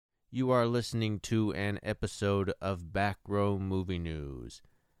You are listening to an episode of Back Row Movie News.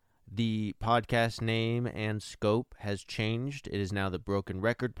 The podcast name and scope has changed. It is now the Broken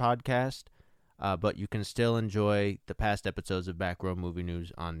Record Podcast, but you can still enjoy the past episodes of Back Row Movie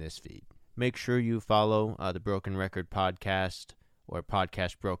News on this feed. Make sure you follow the Broken Record Podcast or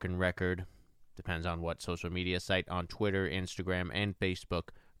Podcast Broken Record, depends on what social media site, on Twitter, Instagram, and Facebook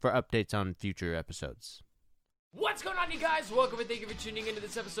for updates on future episodes. What's going on, you guys? Welcome and thank you for tuning into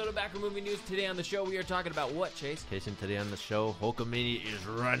this episode of Back Row Movie News. Today on the show, we are talking about what, Chase? Jason, today on the show, Hulkamania is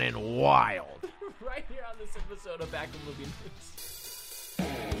running wild. Right here on this episode of Back Row Movie News.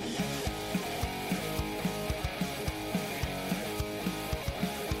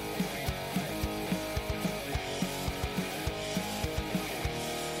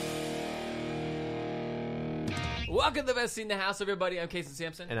 Welcome to the best seat in the house, everybody. I'm Casey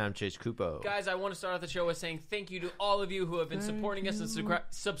Sampson. And I'm Chase Kupo. Guys, I want to start off the show with saying thank you to all of you who have been supporting us and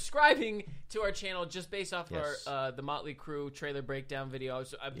subscribing to our channel just based off our the Motley Crue trailer breakdown video.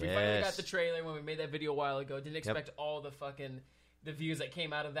 We finally got the trailer when we made that video a while ago. Didn't expect all the the views that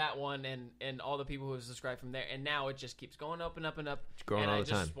came out of that one and all the people who have subscribed from there. And now it just keeps going up and up and up. It's growing all the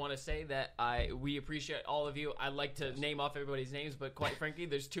time. And I just want to say that we appreciate all of you. I'd like to name off everybody's names, but quite frankly,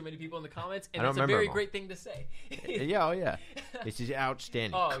 there's too many people in the comments, and it's a very great thing to say. Yeah. This is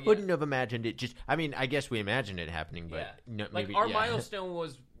outstanding. Couldn't have imagined it. I guess we imagined it happening, but maybe, our milestone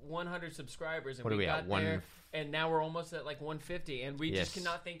was 100 subscribers, and we got there. And now we're almost at like 150, and we just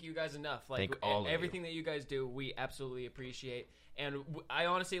cannot thank you guys enough. Like everything that you guys do, we absolutely appreciate. And I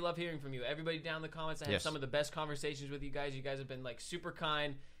honestly love hearing from you. Everybody down in the comments, I had some of the best conversations with you guys. You guys have been like super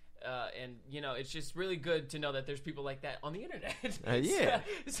kind, and it's just really good to know that there's people like that on the internet.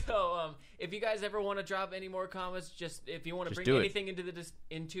 So if you guys ever want to drop any more comments, just if you want to bring anything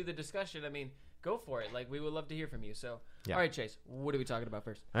into the discussion, I mean, go for it. Like, we would love to hear from you. So, all right, Chase, what are we talking about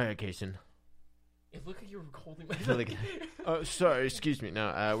first? All right, Kason. It looked like you were holding my Oh, sorry, excuse me.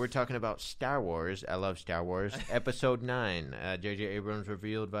 No, we're talking about Star Wars. I love Star Wars. Episode 9. J.J. Abrams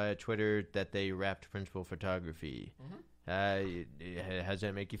revealed via Twitter that they wrapped principal photography. How does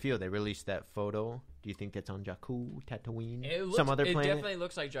that make you feel? They released that photo. Do you think that's on Jakku, Tatooine, some other planet? It definitely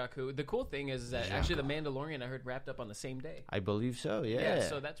looks like Jakku. The cool thing is that actually the Mandalorian, I heard, wrapped up on the same day. I believe so, yeah.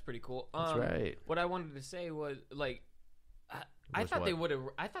 So that's pretty cool. That's right. What I wanted to say was, like, I thought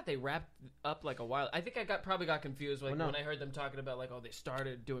they wrapped up like a while. I think I probably got confused when I heard them talking about like, they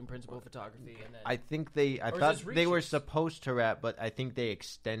started doing principal photography, and then I thought they were supposed to wrap, but I think they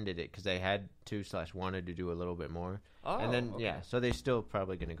extended it because they had to / wanted to do a little bit more. And then so they still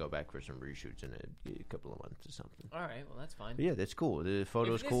probably going to go back for some reshoots in a couple of months or something. All right, well that's fine. But yeah, that's cool. The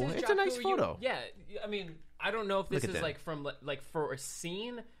photo's cool. It's a nice photo. I mean, I don't know if this is like from like for a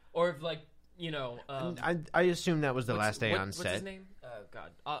scene or if like. I assume that was the last day on set. What's his name?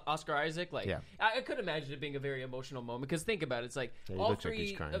 Oscar Isaac. Like, I could imagine it being a very emotional moment because think about it. It's like all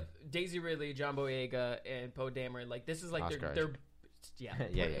three, Daisy Ridley, John Boyega, and Poe Dameron. Like, this is like their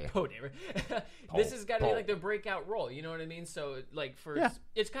Poe Dameron. This has got to be like their breakout role. You know what I mean? So like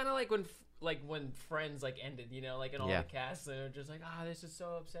it's kind of like when Friends like ended. Like in all the casts, they're just like, this is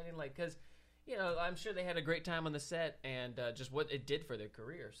so upsetting. Like because. I'm sure they had a great time on the set and just what it did for their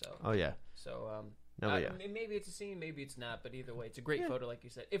career. So. Oh yeah. So maybe it's a scene, maybe it's not, but either way, it's a great photo, like you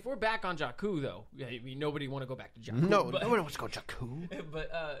said. If we're back on Jakku, though, nobody want to go back to Jakku. Nobody wants to go Jakku.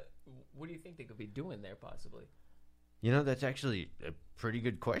 But what do you think they could be doing there, possibly? That's actually a pretty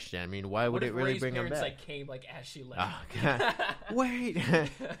good question. I mean, why would it really bring them back? Like came like as she left. Oh God! Wait,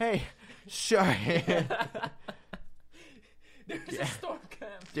 hey, sorry. There's a storm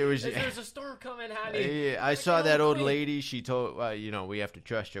coming. There's a storm coming, honey. I saw that old lady. She told, we have to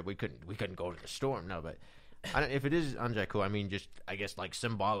trust her. We couldn't go to the storm. No, but if it is on Jakku, I mean, just I guess like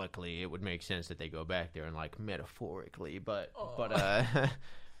symbolically, it would make sense that they go back there and like metaphorically, but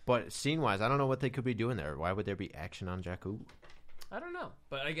scene wise, I don't know what they could be doing there. Why would there be action on Jakku? I don't know,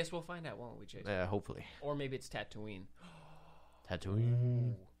 but I guess we'll find out, won't we, Chase? Hopefully. Or maybe it's Tatooine.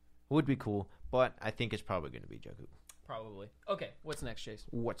 Tatooine would be cool, but I think it's probably going to be Jakku. Probably. Okay, what's next, Chase?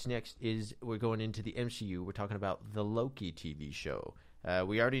 What's next is we're going into the MCU. We're talking about the Loki TV show.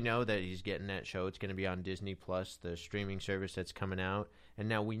 We already know that he's getting that show. It's going to be on Disney Plus, the streaming service that's coming out. And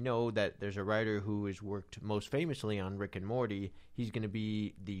now we know that there's a writer who has worked most famously on Rick and Morty. He's going to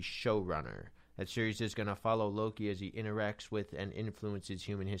be the showrunner. That series is going to follow Loki as he interacts with and influences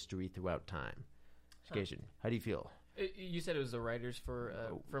human history throughout time. Skazen, how do you feel? You said it was the writers from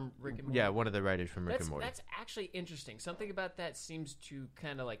Rick and Morty? Yeah, one of the writers from Rick and Morty. That's actually interesting. Something about that seems to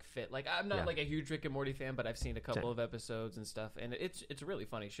kind of like fit. Like, I'm not like a huge Rick and Morty fan, but I've seen a couple of episodes and stuff, and it's a really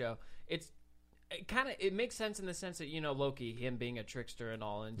funny show. it makes sense in the sense that, you know, Loki, him being a trickster and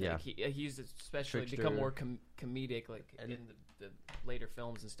all, and like, he's especially become more comedic like in the later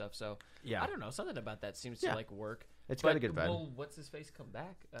films and stuff. So I don't know, something about that seems to like work. It's got a good vibe. Will what's his face come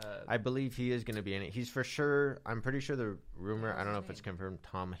back? I believe he is going to be in it. He's for sure. I'm pretty sure the rumor. I don't know if it's confirmed.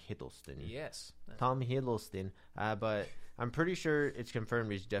 Tom Hiddleston. Yes, Tom Hiddleston. But I'm pretty sure it's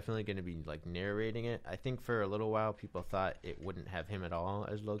confirmed. He's definitely going to be like narrating it. I think for a little while people thought it wouldn't have him at all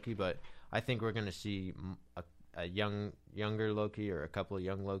as Loki, but I think we're going to see a younger Loki or a couple of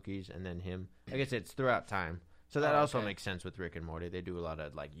young Lokis, and then him. I guess it's throughout time. So that also makes sense with Rick and Morty. They do a lot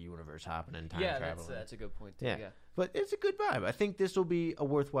of like universe hopping and time traveling. Yeah, that's a good point too. Yeah, but it's a good vibe. I think this will be a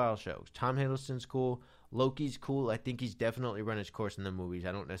worthwhile show. Tom Hiddleston's cool. Loki's cool. I think he's definitely run his course in the movies.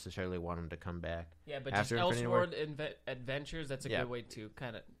 I don't necessarily want him to come back. Yeah, but just Elseworld Adventures, that's a good way to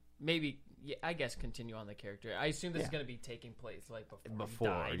kind of maybe, I guess, continue on the character. I assume this is going to be taking place like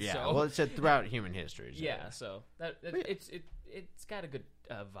before he died, so. Well, it said throughout human history. So. Yeah, so it's got a good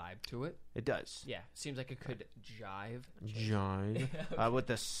vibe to it. It does. Yeah, seems like it could jive. Okay. With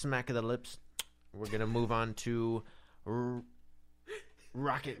the smack of the lips, we're gonna move on to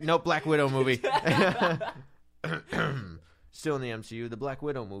Black Widow movie. Still in the MCU, the Black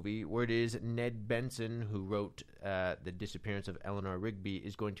Widow movie, where it is Ned Benson, who wrote The Disappearance of Eleanor Rigby,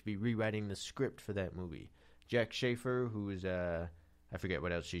 is going to be rewriting the script for that movie. Jack Schaefer, who is I forget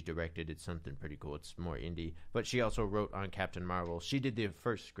what else she's directed. It's something pretty cool. It's more indie. But she also wrote on Captain Marvel. She did the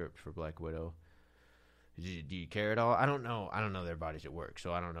first script for Black Widow. Do you care at all? I don't know. I don't know their bodies at work,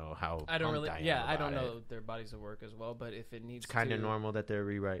 so I don't know how. I don't really. Yeah, I don't know their bodies at work as well. But if it needs, it's kind of normal that they're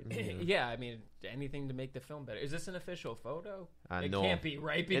rewriting. Yeah, I mean, anything to make the film better. Is this an official photo? It can't be,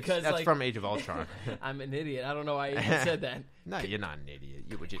 right? Because that's from Age of Ultron. I'm an idiot. I don't know why I even said that. No, you're not an idiot.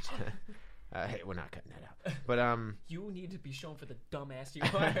 You were just. Hey, we're not cutting that out. But you need to be shown for the dumbass you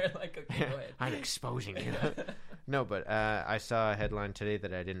are. Like, okay, go ahead. I'm exposing you. No, but I saw a headline today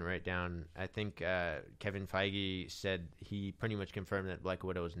that I didn't write down. I think Kevin Feige said he pretty much confirmed that Black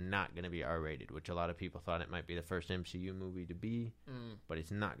Widow is not going to be R-rated, which a lot of people thought it might be the first MCU movie to be, but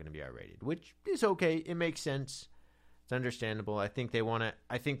it's not going to be R-rated, which is okay. It makes sense. It's understandable. I think they want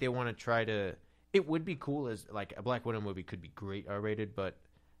to try to. It would be cool as like a Black Widow movie could be great R-rated, but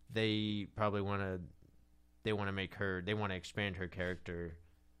they probably want to expand her character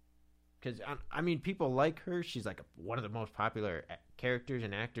because I mean people like her. She's like one of the most popular characters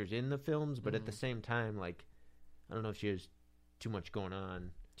and actors in the films, but at the same time, like I don't know if she has too much going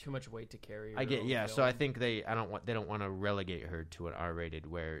on, too much weight to carry. I get so I think they don't want to relegate her to an R-rated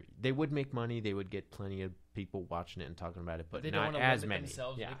where they would make money, they would get plenty of people watching it and talking about it, but they not don't as many.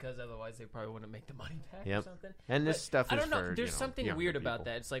 Because otherwise they probably wouldn't make the money back or something. And this stuff is I don't know. For, there's something weird people. about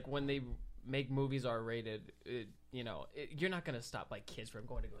that. It's like when they make movies R-rated, you're not going to stop like kids from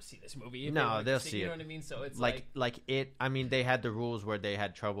going to go see this movie. No, they'll see it. You know what I mean? So it's like it. I mean, they had the rules where they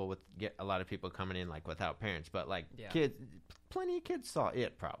had trouble with a lot of people coming in like without parents, but like kids, plenty of kids saw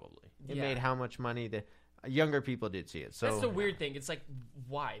it. Probably it made how much money that. Younger people did see it. So that's the weird thing. It's like,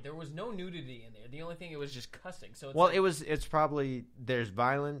 why? There was no nudity in there. The only thing, it was just cussing. So it's probably there's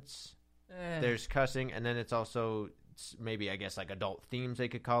violence, there's cussing, and then it's also maybe I guess like adult themes they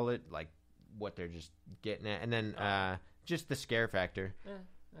could call it, like what they're just getting at, and then just the scare factor. Okay.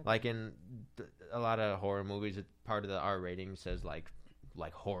 Like in a lot of horror movies, part of the R rating says like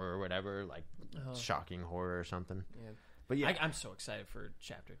horror or whatever, like shocking horror or something. Yeah. But yeah, I'm so excited for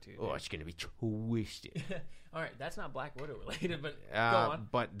Chapter 2. Oh, it's gonna be twisted. All right, that's not Black Widow related, but go on.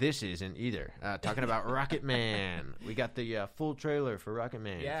 But this isn't either. Talking about Rocket Man, we got the full trailer for Rocket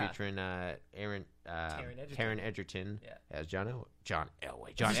Man featuring Taron Egerton as John Elton.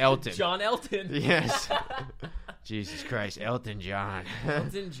 John Elton. Yes. Jesus Christ, Elton John.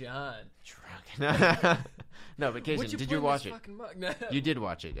 Elton John. Drunk. No, but Casey, did you watch it? No. You did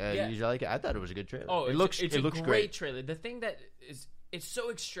watch it. Did you like it? I thought it was a good trailer. Oh, it looks a great trailer. The thing that is, it's so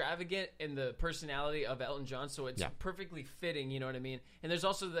extravagant in the personality of Elton John, so it's perfectly fitting. You know what I mean? And there's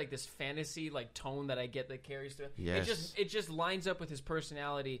also like this fantasy like tone that I get that carries through. Yes. It just lines up with his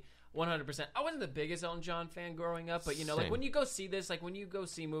personality 100%. I wasn't the biggest Elton John fan growing up, but you know, like when you go see this, like when you go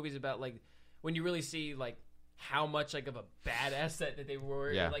see movies about like when you really see like how much like of a badass that they were,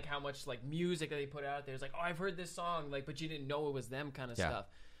 and like how much like music that they put out there. It's like, oh, I've heard this song, like, but you didn't know it was them kind of stuff.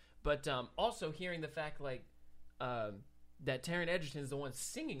 But also hearing the fact like that Taron Egerton is the one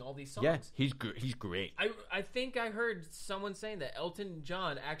singing all these songs. Yeah, he's great. I think I heard someone saying that Elton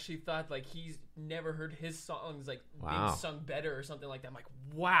John actually thought like he's never heard his songs like being sung better or something like that. I'm like,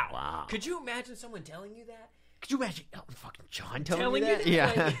 wow. Could you imagine someone telling you that? Could you imagine Elton fucking John telling me that?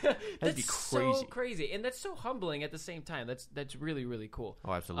 Yeah, that'd be crazy. So crazy, and that's so humbling at the same time. That's really, really cool.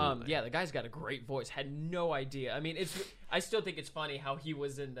 Oh, absolutely. Yeah, the guy's got a great voice. Had no idea. I mean, I still think it's funny how he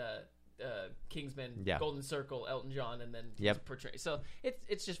was in the Kingsman, Golden Circle, Elton John, and then portray. So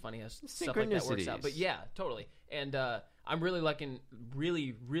it's just funny how stuff like that works out. But yeah, totally. And I'm really liking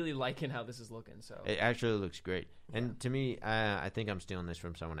how this is looking. So it actually looks great. And to me, I think I'm stealing this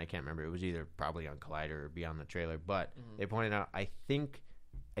from someone. I can't remember. It was either probably on Collider or Beyond the Trailer. But they pointed out, I think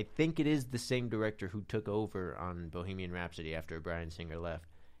it is the same director who took over on Bohemian Rhapsody after Bryan Singer left.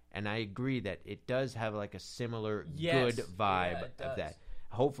 And I agree that it does have like a similar good vibe of that.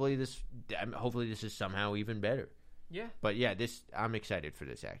 Hopefully this is somehow even better. Yeah. But yeah, I'm excited for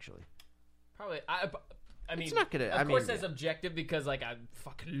this actually. Probably. I mean, it's not gonna. Of course, that's objective because like I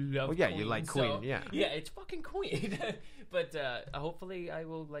fucking love. Well, yeah, Queen, you like Queen, so, yeah, it's fucking Queen. But hopefully, I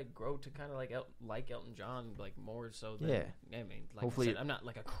will like grow to kind of like Elton John like more so. Than, I mean, like hopefully, I said, I'm not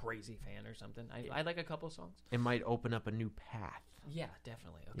like a crazy fan or something. I like a couple songs. It might open up a new path. Yeah,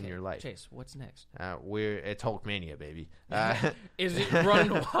 definitely. Okay. In your life, Chase, what's next? It's Hulkmania, baby. Is it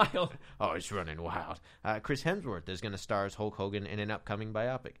running wild? Oh, it's running wild. Chris Hemsworth is going to star as Hulk Hogan in an upcoming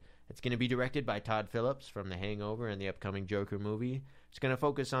biopic. It's going to be directed by Todd Phillips from The Hangover and the upcoming Joker movie. It's going to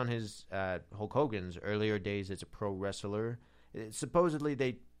focus on his Hulk Hogan's earlier days as a pro wrestler. Supposedly,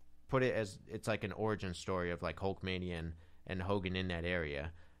 they put it as it's like an origin story of like Hulkmania and Hogan in that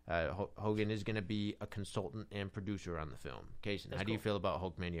area. Hogan is going to be a consultant and producer on the film. Kaysen, how do you feel about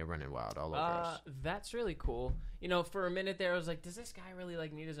Hulkmania running wild all over us? That's really cool. You know, for a minute there, I was like, does this guy really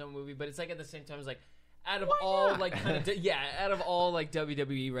like need his own movie? But it's like at the same time, I was like, out of all like out of all like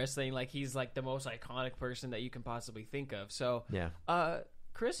WWE wrestling, like he's like the most iconic person that you can possibly think of. So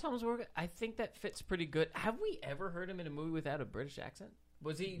Chris Hemsworth, I think that fits pretty good. Have we ever heard him in a movie without a British accent?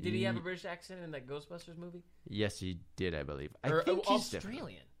 Did he have a British accent in that Ghostbusters movie? Yes, he did, I believe. I think he's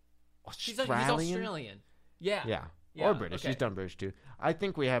Australian. He's Australian. Yeah. Or British. Okay. He's done British too. I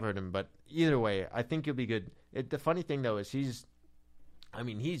think we have heard him, but either way, I think he'll be good. The funny thing though is he's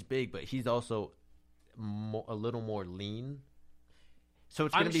big, but he's also a little more lean, so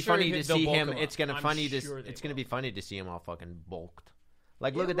it's going to be funny to see him. It's going to be funny to see him all fucking bulked.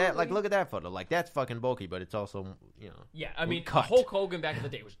 Like look at that! Like look at that photo. Like that's fucking bulky, but it's also Yeah, I mean, Hulk Hogan back in the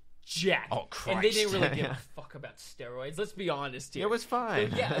day was jacked. Oh Christ! And they didn't really give a fuck about steroids. Let's be honest here. It was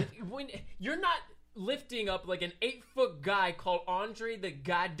fine. Yeah, when you're not lifting up like an 8-foot guy called Andre the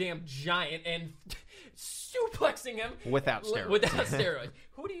Goddamn Giant and suplexing him without steroids.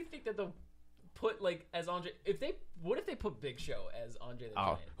 Who do you think that they'll put like as Andre? What if they put Big Show as Andre the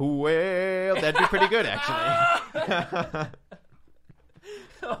Giant? Well, that'd be pretty good actually.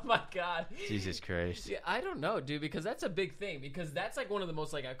 Oh my God! Jesus Christ! Yeah, I don't know, dude, because that's a big thing. Because that's like one of the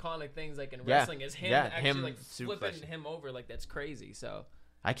most like iconic things like in wrestling is him actually like flipping him over. Like that's crazy. So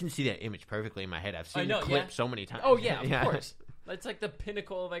I can see that image perfectly in my head. I've seen the clip so many times. Oh yeah, of course. It's like the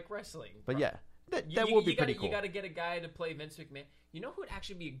pinnacle of like wrestling. But yeah, that will be pretty cool. You got to get a guy to play Vince McMahon. You know who would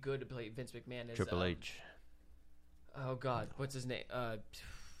actually be good to play Vince McMahon is Triple H. Oh God, what's his name?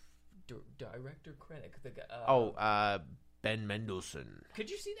 Director critic. The guy. Ben Mendelsohn. Could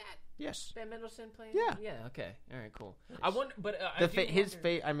you see that? Yes. Ben Mendelsohn playing? Yeah. Yeah, okay. All right, cool. Yes. I wonder, but his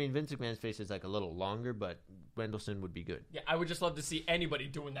face, I mean, Vince McMahon's face is like a little longer, but Mendelsohn would be good. Yeah, I would just love to see anybody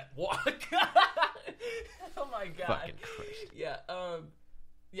doing that walk. Oh my God. Fucking Christ. Yeah,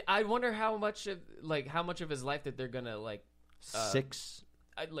 I wonder how much of his life that they're going to like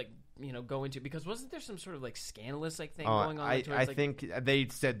go into, because wasn't there some sort of like scandalous like thing going on? I think they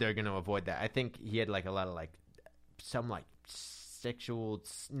said they're going to avoid that. I think he had like a lot of like some like sexual,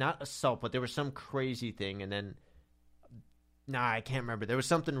 not assault, but there was some crazy thing, and then I can't remember. There was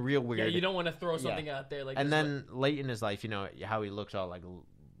something real weird. Yeah, you don't want to throw something out there like. And then late in his life, how he looks all like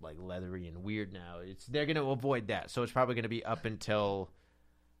leathery and weird now. They're going to avoid that, so it's probably going to be up until.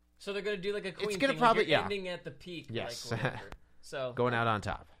 So they're going to do like a Queen thing. It's going to probably ending at the peak. Yes. Like, so going out on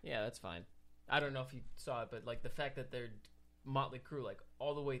top. Yeah, that's fine. I don't know if you saw it, but like the fact that they're Motley Crue like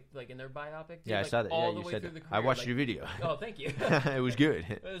all the way like in their biopic. Yeah, I saw that. All yeah, the way through the career. I watched your video. Oh, thank you. It was good.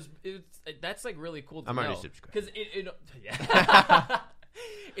 That's like really cool to I'm know. already subscribed. Because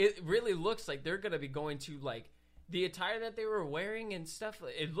it really looks like they're going to be going to like the attire that they were wearing and stuff.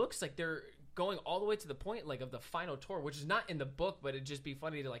 It looks like they're going all the way to the point like of the final tour, which is not in the book, but it'd just be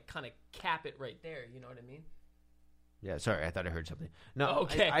funny to like kind of cap it right there. You know what I mean? Yeah, sorry, I thought I heard something. No,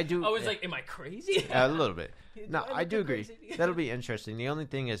 okay. I do. I was like, am I crazy? A little bit. No, I do agree. That'll be interesting. The only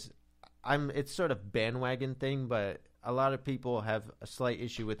thing is, it's sort of bandwagon thing, but a lot of people have a slight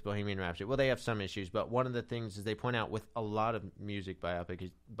issue with Bohemian Rhapsody. Well, they have some issues, but one of the things is they point out with a lot of music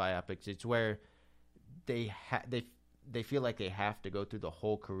biopics, it's where they feel like they have to go through the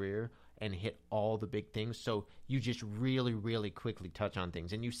whole career and hit all the big things. So you just really, really quickly touch on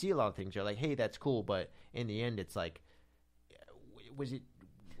things. And you see a lot of things. You're like, hey, that's cool. But in the end, it's like, was it?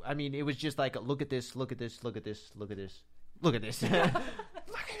 I mean, it was just like, look at this, look at this, look at this, look at this, look at this. Look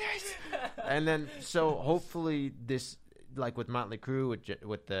at this. And then, so hopefully this, like with Motley Crue,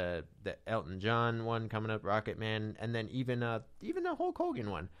 with the Elton John one coming up, Rocket Man, and then even a Hulk Hogan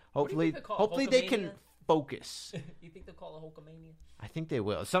one. Hopefully they can focus. You think they'll call it Hulkamania? I think they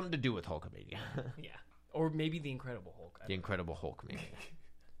will. Something to do with Hulkamania. Yeah. Or maybe the Incredible Hulk. The Incredible Hulkamania.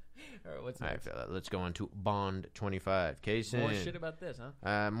 All right, what's next? All right, let's go on to Bond 25. Case more shit about this,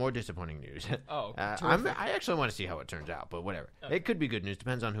 huh? More disappointing news. Oh, I actually want to see how it turns out, but whatever. Okay. It could be good news.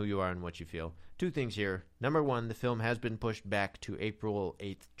 Depends on who you are and what you feel. Two things here. Number one, the film has been pushed back to April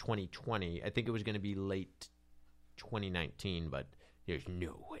 8th, 2020. I think it was going to be late 2019, but there's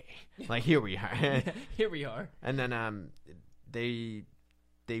no way. Like, here we are. Here we are. And then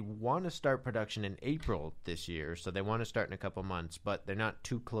they want to start production in April this year, so they want to start in a couple months, but they're not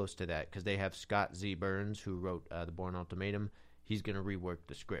too close to that because they have Scott Z. Burns, who wrote The Bourne Ultimatum. He's going to rework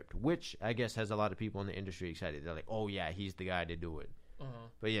the script, which I guess has a lot of people in the industry excited. They're like, oh, yeah, he's the guy to do it.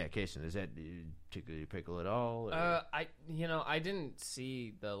 But yeah, Kaysen, does that particularly pickle at all? Or? I didn't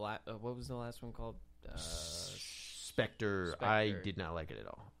see the what was the last one called? Spectre. I did not like it at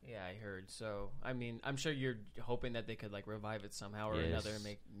all. Yeah, I heard. So, I mean, I'm sure you're hoping that they could like revive it somehow or another and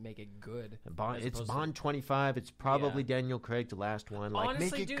make it good. It's Bond 25. It's probably Daniel Craig, the last one. Like,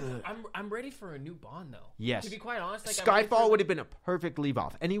 honestly, make it good. I'm ready for a new Bond though. Yes. To be quite honest, like, Skyfall would have been a perfect leave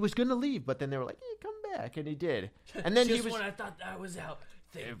off, and he was going to leave, but then they were like, "Hey, come back," and he did. And then just when I thought that was out,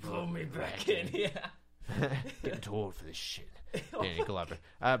 they blew me back in. Yeah. Getting too old for this shit. Danny Glover.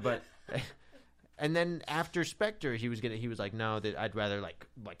 But. And then after Spectre, he was like, no, that I'd rather like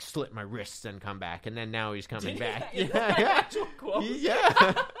slit my wrists than come back. And then now he's coming back. Yeah.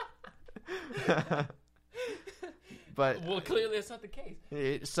 But well, clearly that's not the case.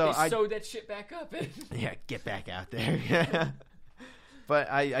 So they sewed that shit back up. Yeah, get back out there.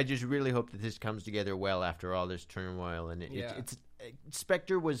 But I just really hope that this comes together well after all this turmoil. And it's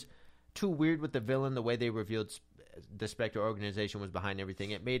Spectre was too weird with the villain, the way they revealed the Spectre organization was behind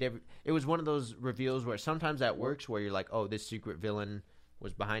everything. It was one of those reveals where sometimes that works, where you're like, oh, this secret villain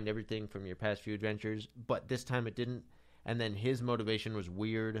was behind everything from your past few adventures, but this time it didn't. And then his motivation was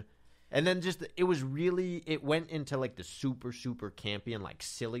weird. And then it went into like the super, super campy and like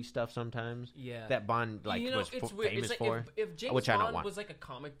silly stuff sometimes. Yeah. That Bond was famous like for. If James Bond was like a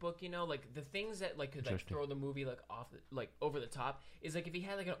comic book, like the things that like could like throw the movie like off like over the top is like if he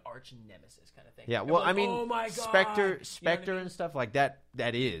had like an arch nemesis kind of thing. Yeah, well, like, I mean, oh my God. Spectre and stuff like that.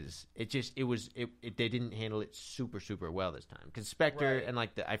 That is. It just they didn't handle it super, super well this time because Spectre and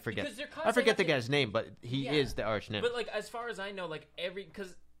like I forget the guy's name, but he is the arch nemesis. But like as far as I know, like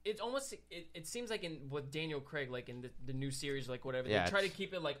because. It's almost. It seems like with Daniel Craig, like in the new series, like whatever, they try to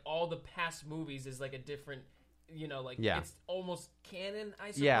keep it like all the past movies is like a different, it's almost canon, I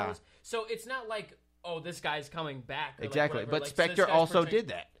suppose. Yeah. So it's not like, oh, this guy's coming back. Or exactly, like, but Spectre also did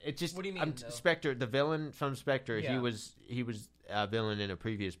that. It just. What do you mean? Spectre, the villain from Spectre, he was a villain in a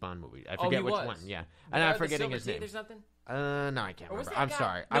previous Bond movie. I forget which one. Yeah, and I'm forgetting his name. There's nothing. No, I can't remember. I'm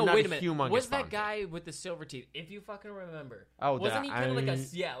sorry. No, I'm not wait a minute. Humongous was that Bond guy with the silver teeth? If you fucking remember. Oh, wasn't he kind of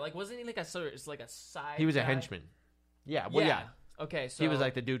wasn't he like a sort of like a side? He was guy? a henchman. Yeah. Well, yeah. Okay, so he was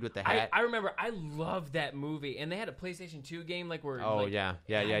like the dude with the hat. I remember. I loved that movie, and they had a PlayStation 2 game like where. Oh like,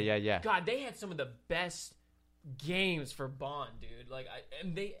 yeah. God, they had some of the best games for Bond, dude. Like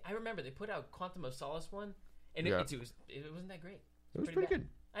I remember they put out Quantum of Solace one, and it wasn't that great. It was pretty good.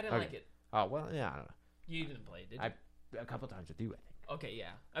 I didn't like it. Oh well, yeah. I don't know. You didn't play it, did you? A couple times with you, I think. Okay, yeah.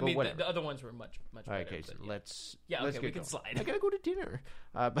 I mean, the other ones were much better. All right, okay, so let's we can slide. I gotta go to dinner.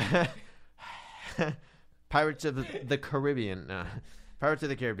 Pirates of the Caribbean. Pirates of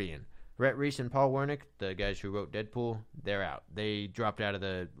the Caribbean. Rhett Reese and Paul Wernick, the guys who wrote Deadpool, they're out. They dropped out of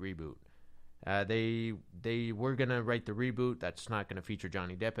the reboot. They were gonna write the reboot. That's not gonna feature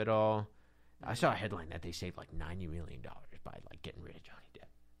Johnny Depp at all. I saw a headline that they saved like $90 million by like getting rid of Johnny Depp.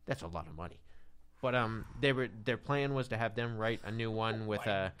 That's a lot of money. But their plan was to have them write a new one with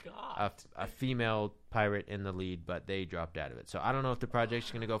a female pirate in the lead, but they dropped out of it. So I don't know if the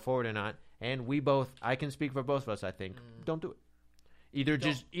project's going to go forward or not. And I can speak for both of us, I think. Don't do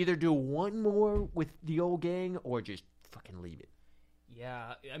it. Either do one more with the old gang or just fucking leave it.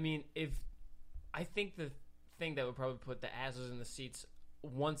 Yeah, I mean, I think the thing that would probably put the asses in the seats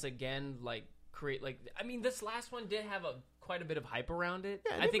once again, like create this last one did have quite a bit of hype around it.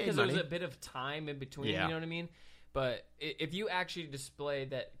 Yeah, I think because there was a bit of time in between, you know what I mean? But if you actually display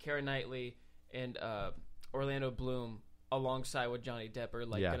that Keira Knightley and Orlando Bloom alongside with Johnny Depp are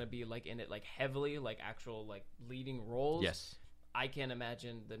like gonna be like in it like heavily, like actual like leading roles. Yes. I can't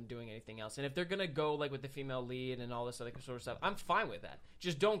imagine them doing anything else. And if they're gonna go like with the female lead and all this other sort of stuff, I'm fine with that.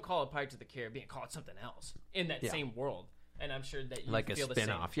 Just don't call it Pirates of the Caribbean. Call it something else in that same world. And I'm sure that you like feel a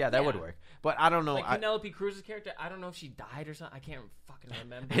spin-off. Yeah, that would work. But I don't know. Like Penelope Cruz's character, I don't know if she died or something. I can't fucking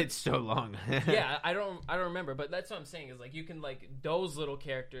remember. It's so long. Yeah, I don't remember. But that's what I'm saying is like you can like those little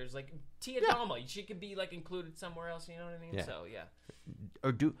characters like Tia Dalma. She could be like included somewhere else. You know what I mean? Yeah. So yeah.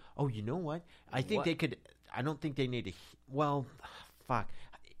 Or do you know what? I think they could. I don't think they need to. Well, fuck.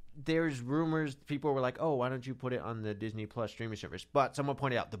 There's rumors. People were like, "Oh, why don't you put it on the Disney Plus streaming service?" But someone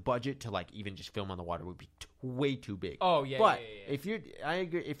pointed out the budget to like even just film on the water would be way too big. Oh yeah. But yeah. I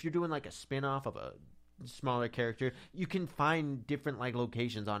agree. If you're doing like a spin-off of a smaller character, you can find different like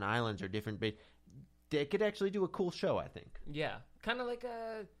locations on islands or different. They could actually do a cool show. I think. Yeah, kind of like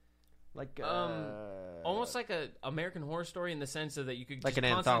almost like a American Horror Story in the sense of that you could like just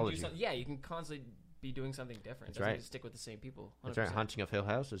an anthology. do something. Yeah, you can constantly be doing something different. That's right. To stick with the same people. 100%. That's right. Haunting of Hill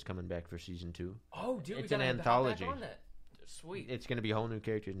House is coming back for season 2. Oh, dude, it's an anthology. On that. Sweet. It's going to be whole new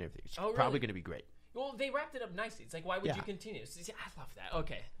characters and everything. It's really? probably going to be great. Well, they wrapped it up nicely. It's like, why would you continue? See, I love that.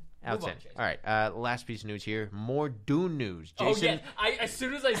 Okay. Outstanding. All right. Last piece of news here. More Dune news. Jason. Oh yeah. As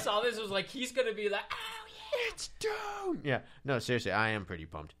soon as I saw this, I was like, he's going to be like, oh yeah, it's Dune. Yeah. No, seriously, I am pretty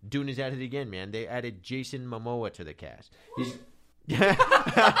pumped. Dune is at it again, man. They added Jason Momoa to the cast. He's. Yeah.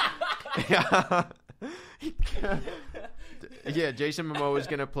 Yeah, Jason Momoa is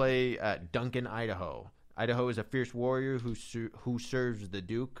going to play Duncan Idaho. Idaho is a fierce warrior who serves the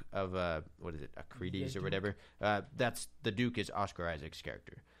Duke of what is it, Akrides or whatever. That's the Duke is Oscar Isaac's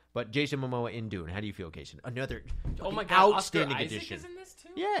character. But Jason Momoa in Dune. How do you feel, Jason? Another outstanding addition. Oscar Isaac is in this too?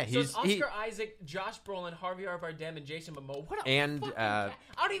 Yeah, he's Oscar Isaac, Josh Brolin, Harvey R. Bardem, and Jason Momoa. What a and I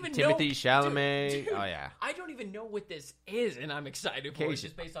don't even Timothy know. Chalamet. Dude, oh yeah. I don't even know what this is, and I'm excited for it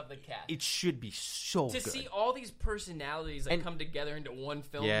just based off the cast. It should be so good. To see all these personalities that come together into one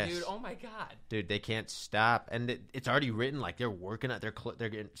film, dude. Oh my god, dude, they can't stop, and it's already written. Like they're working at they're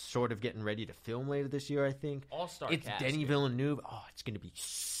getting ready to film later this year. I think all-star. It's cast, Denis Villeneuve. Oh, it's gonna be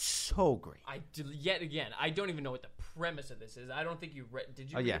so great. Yet again, I don't even know what the premise of this is. I don't think you read.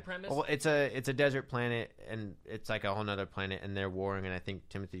 Did you read the premise? Well, it's a desert planet, and it's like a whole nother planet, and they're warring. And I think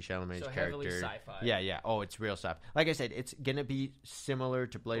Timothy Chalamet's character, heavily sci-fi. Yeah. Oh, it's real stuff. Like I said, it's gonna be similar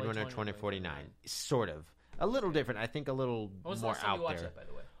to Blade Runner 2049, sort of. A little different. I think a little more out there. When was the last time you watched that, by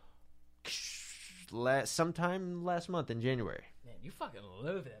the way? Sometime last month in January. Man, you fucking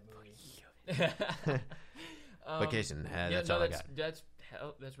love that movie. But Jason, that's all I got.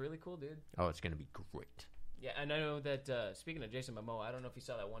 That's really cool, dude. Oh, it's gonna be great. Yeah, and I know that. Speaking of Jason Momoa, I don't know if you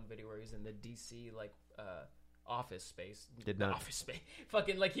saw that one video where he's in the DC office space. Did not. Office space.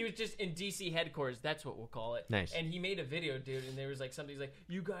 Fucking like he was just in DC headquarters. That's what we'll call it. Nice. And he made a video, dude. And there was like somebody's like,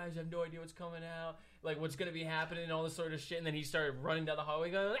 "You guys have no idea what's coming out. Like what's gonna be happening and all this sort of shit." And then he started running down the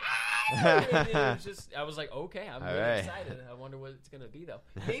hallway going, "Ah!" And it was just, I was like, okay, I'm really excited. I wonder what it's gonna be though.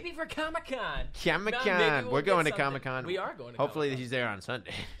 Maybe for Comic-Con. Comic-Con. We're going to Comic-Con. We are going to Hopefully Comic-Con. he's there on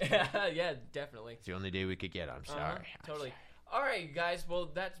Sunday. Yeah, definitely. It's the only day we could get. I'm sorry. Totally. All right, guys. Well,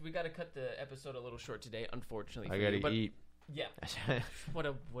 we got to cut the episode a little short today, unfortunately. I got to eat. Yeah. What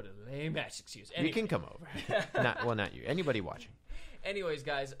a lame ass excuse. Anyway. You can come over. Not you. Anybody watching. Anyways,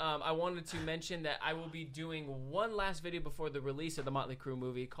 guys, I wanted to mention that I will be doing one last video before the release of the Motley Crue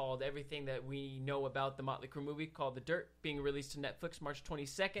movie called Everything That We Know About the Motley Crue Movie, called The Dirt, being released to Netflix March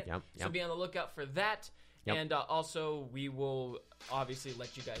 22nd. Yep. So be on the lookout for that. Yep. And also, we will obviously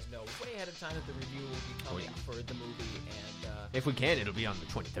let you guys know way ahead of time that the review will be coming for the movie. And if we can, it'll be on the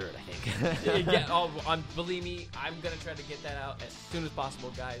 23rd, I think. Believe me, I'm going to try to get that out as soon as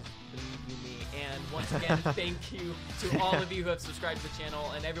possible, guys. Believe you me. And once again, thank you to all of you who have subscribed to the channel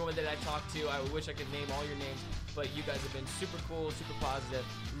and everyone that I talked to. I wish I could name all your names, but you guys have been super cool, super positive.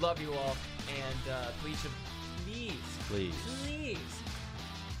 Love you all. And please,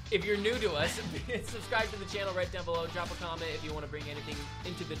 if you're new to us, subscribe to the channel right down below. Drop a comment if you want to bring anything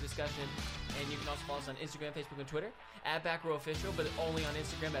into the discussion. And you can also follow us on Instagram, Facebook, and Twitter at Backrow Official, but only on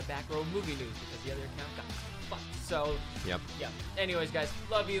Instagram at Backrow Movie News because the other account got fucked. So, yeah. Anyways, guys,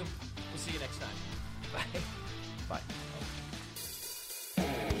 love you. We'll see you next time. Bye.